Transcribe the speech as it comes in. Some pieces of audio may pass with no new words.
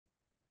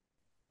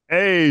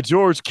Hey,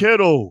 George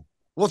Kittle.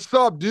 What's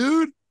up,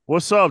 dude?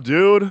 What's up,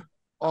 dude?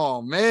 Oh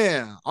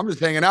man, I'm just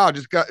hanging out.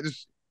 Just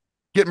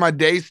getting my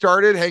day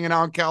started, hanging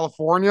out in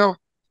California.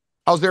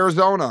 How's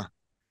Arizona?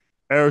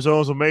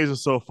 Arizona's amazing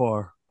so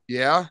far.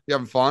 Yeah, you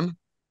having fun?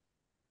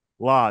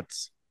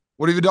 Lots.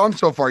 What have you done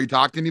so far? You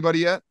talked to anybody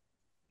yet?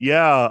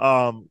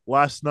 Yeah,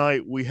 last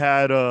night we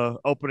had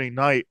opening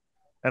night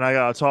and I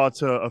got to talk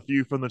to a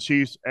few from the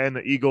Chiefs and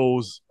the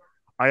Eagles.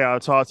 I got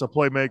to talk to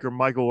playmaker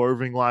Michael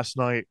Irving last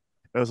night.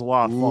 It was a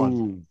lot of fun.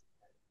 Ooh,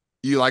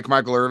 you like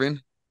Michael Irvin?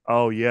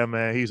 Oh yeah,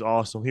 man, he's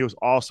awesome. He was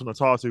awesome to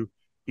talk to.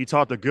 He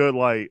talked a good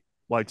like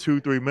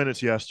 2-3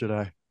 minutes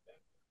yesterday.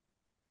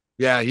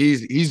 Yeah,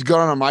 he's good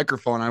on a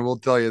microphone. I will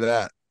tell you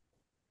that.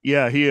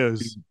 Yeah, he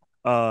is.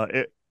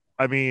 It.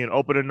 I mean,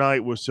 opening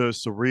night was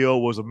just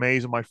surreal. Was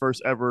amazing. My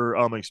first ever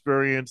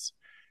experience,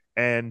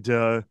 and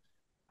I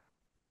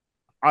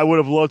would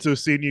have loved to have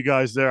seen you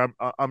guys there.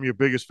 I'm your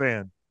biggest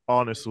fan,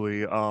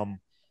 honestly.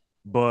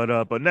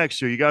 But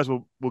next year, you guys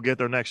will get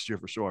there next year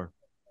for sure.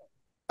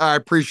 I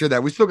appreciate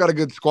that. We still got a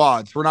good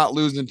squad, so we're not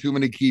losing too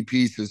many key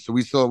pieces. So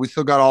we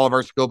still got all of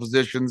our skill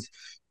positions.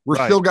 We're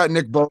Right. still got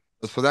Nick Bosa,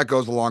 so that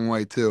goes a long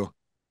way too.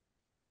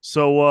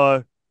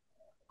 So,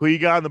 who you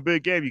got in the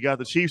big game? You got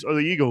the Chiefs or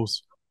the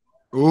Eagles?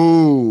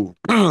 Ooh,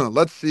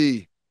 let's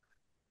see.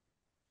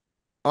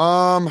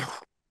 Um,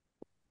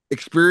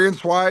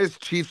 Experience wise,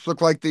 Chiefs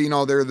look like they're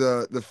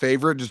the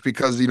favorite just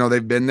because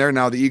they've been there.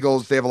 Now the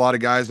Eagles, they have a lot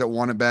of guys that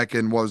won it back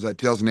in what was that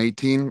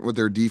 2018 with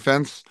their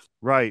defense.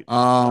 Right.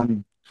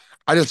 Um,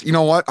 I just you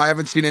know what? I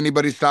haven't seen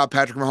anybody stop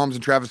Patrick Mahomes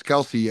and Travis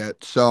Kelsey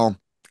yet. So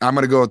I'm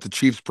gonna go with the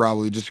Chiefs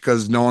probably just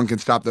because no one can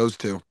stop those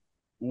two.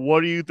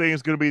 What do you think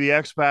is going to be the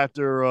X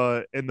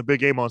factor in the big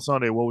game on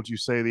Sunday? What would you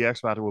say the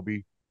X factor will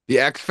be? The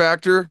X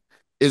factor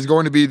is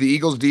going to be the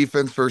Eagles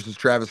defense versus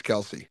Travis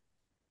Kelsey.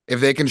 If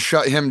they can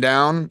shut him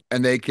down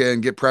and they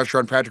can get pressure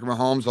on Patrick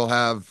Mahomes,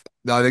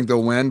 I think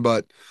they'll win.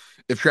 But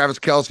if Travis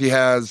Kelsey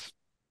has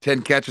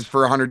 10 catches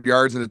for 100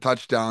 yards and a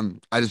touchdown,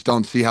 I just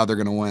don't see how they're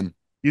going to win.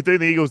 You think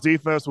the Eagles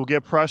defense will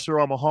get pressure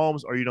on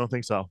Mahomes, or you don't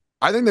think so?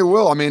 I think they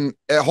will. I mean,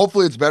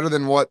 hopefully it's better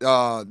than what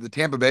the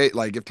Tampa Bay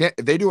like. If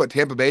they do what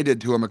Tampa Bay did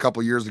to him a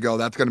couple years ago,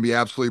 that's going to be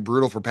absolutely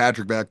brutal for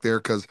Patrick back there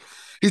because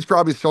he's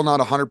probably still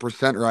not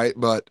 100% right,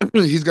 but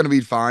he's going to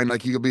be fine.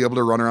 Like he'll be able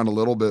to run around a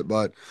little bit,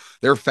 but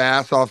they're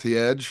fast off the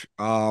edge.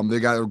 They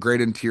got a great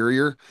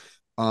interior.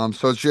 So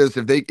it's just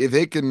if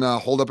they can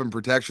hold up in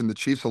protection the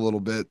Chiefs a little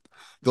bit,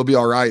 they'll be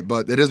all right.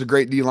 But it is a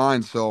great D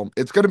line, so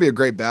it's going to be a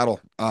great battle.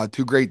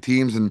 Two great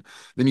teams, and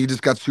then you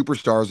just got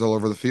superstars all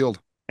over the field.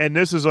 And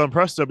this is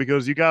unprecedented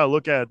because you got to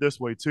look at it this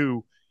way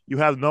too. You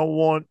have no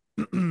one,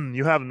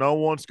 you have no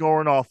one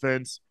scoring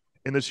offense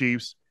in the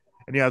Chiefs,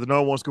 and you have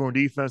no one scoring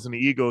defense in the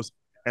Eagles,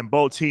 and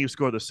both teams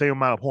score the same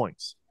amount of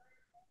points.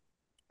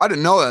 I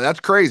didn't know that. That's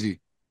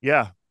crazy.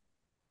 Yeah,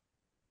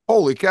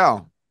 Holy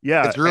cow.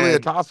 yeah. It's really a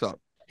And toss up.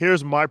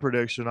 here's my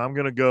prediction. I'm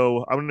gonna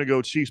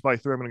go Chiefs by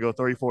three. I'm gonna go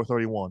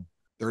 34-31.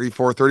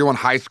 34-31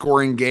 high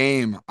scoring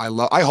game.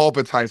 I hope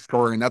it's high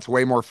scoring. That's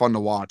way more fun to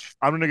watch.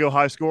 I'm gonna go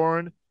high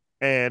scoring,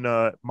 and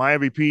my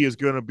MVP is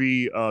gonna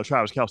be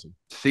Travis Kelsey.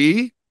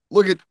 See?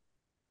 Look at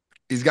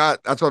he's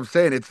got that's what I'm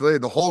saying. It's the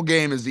whole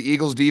game is the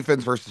Eagles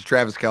defense versus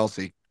Travis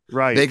Kelsey.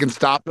 Right. They can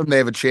stop them. They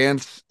have a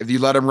chance. If you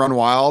let them run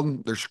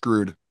wild, they're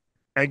screwed.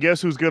 And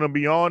guess who's gonna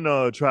be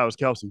on Travis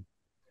Kelsey? Who?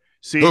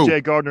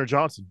 C.J. Gardner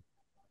Johnson.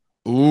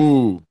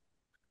 Ooh.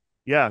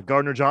 Yeah,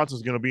 Gardner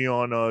Johnson's going to be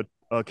on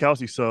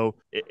Kelsey. So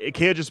it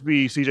can't just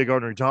be CJ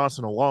Gardner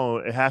Johnson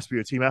alone. It has to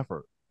be a team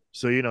effort.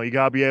 So, you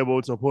got to be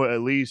able to put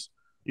at least,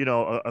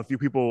 a few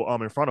people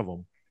in front of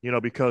them,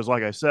 because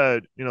like I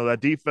said, that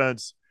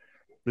defense,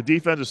 the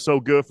defense is so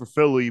good for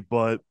Philly,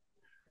 but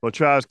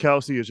Travis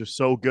Kelsey is just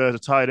so good as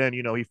a tight end.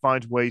 He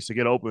finds ways to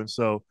get open.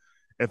 So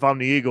if I'm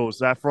the Eagles,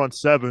 that front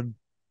seven,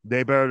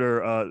 they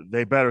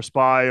better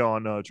spy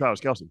on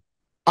Travis Kelsey.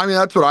 I mean,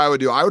 that's what I would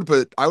do. I would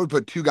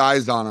put two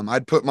guys on him.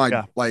 I'd put my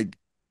Yeah. like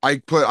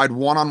I'd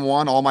one on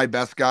one all my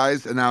best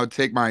guys, and I would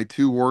take my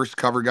two worst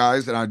cover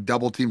guys, and I'd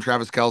double team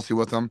Travis Kelsey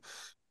with them,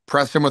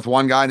 press him with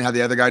one guy, and have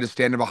the other guy just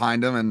standing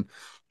behind him, and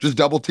just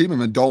double team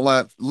him, and don't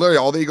let literally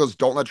all the Eagles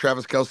don't let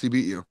Travis Kelsey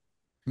beat you.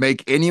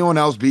 Make anyone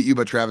else beat you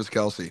but Travis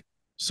Kelsey.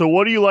 So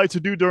what do you like to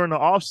do during the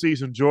off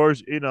season,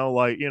 George?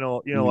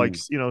 Ooh.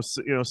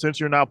 Since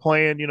you're not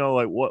playing,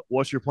 like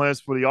what's your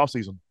plans for the off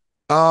season?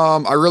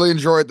 I really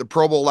enjoyed the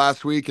Pro Bowl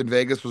last week in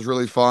Vegas was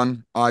really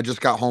fun. I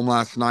just got home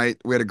last night.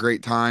 We had a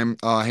great time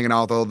hanging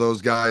out with all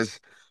those guys.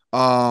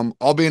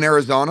 I'll be in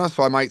Arizona,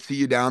 so I might see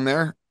you down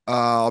there.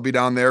 I'll be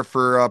down there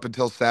for up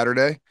until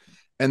Saturday,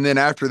 and then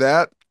after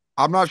that,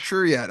 I'm not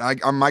sure yet.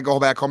 I might go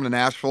back home to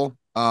Nashville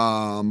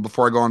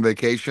before I go on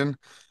vacation,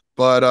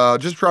 but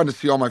just trying to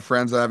see all my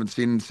friends I haven't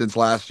seen since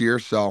last year.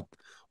 So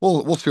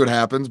we'll see what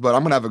happens. But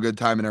I'm gonna have a good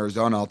time in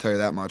Arizona. I'll tell you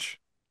that much.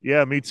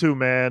 Yeah, me too,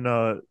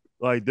 man.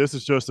 Like this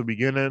is just the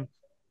beginning.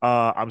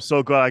 I'm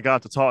so glad I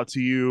got to talk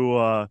to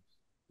you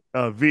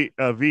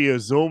via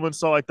Zoom and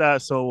stuff like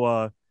that.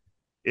 So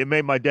it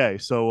made my day.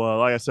 So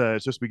like I said,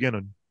 it's just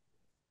beginning.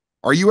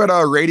 Are you at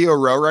Radio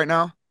Row right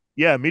now?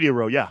 Yeah, Media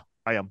Row. Yeah,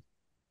 I am.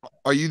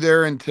 Are you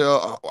there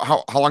until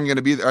how long are you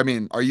gonna be there? I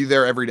mean, are you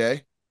there every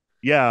day?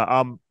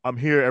 Yeah, I'm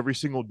here every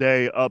single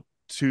day up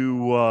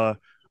to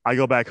I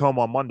go back home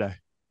on Monday.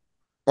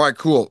 All right,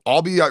 cool.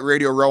 I'll be at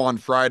Radio Row on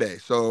Friday,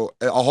 so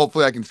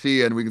hopefully I can see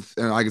you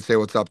and I can say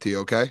what's up to you.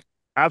 Okay.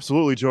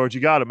 Absolutely, George.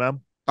 You got it, man.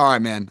 All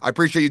right, man. I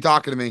appreciate you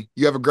talking to me.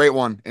 You have a great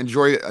one.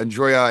 Enjoy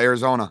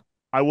Arizona.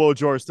 I will,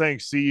 George.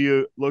 Thanks. See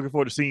you. Looking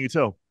forward to seeing you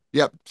too.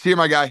 Yep. See you,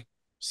 my guy.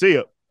 See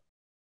you.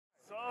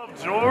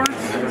 What's up, George?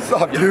 What's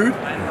up, dude?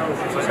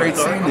 Great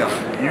seeing you.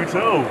 You too.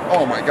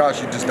 Oh my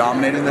gosh, you just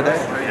dominating the day.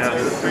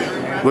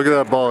 Yes. Look at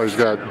that ball. He's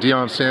got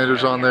Deion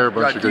Sanders on there, a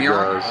bunch of good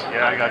Deion? guys.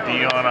 Yeah, I got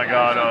Dion. I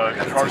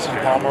got Carson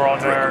Palmer on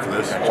there.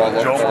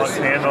 Joe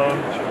Montana.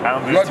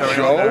 Adam Vinatieri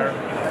Joe? on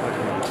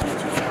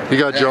there. He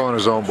got Joe on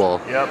his own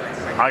ball. Yep.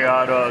 I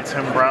got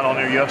Tim Brown on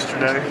there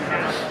yesterday.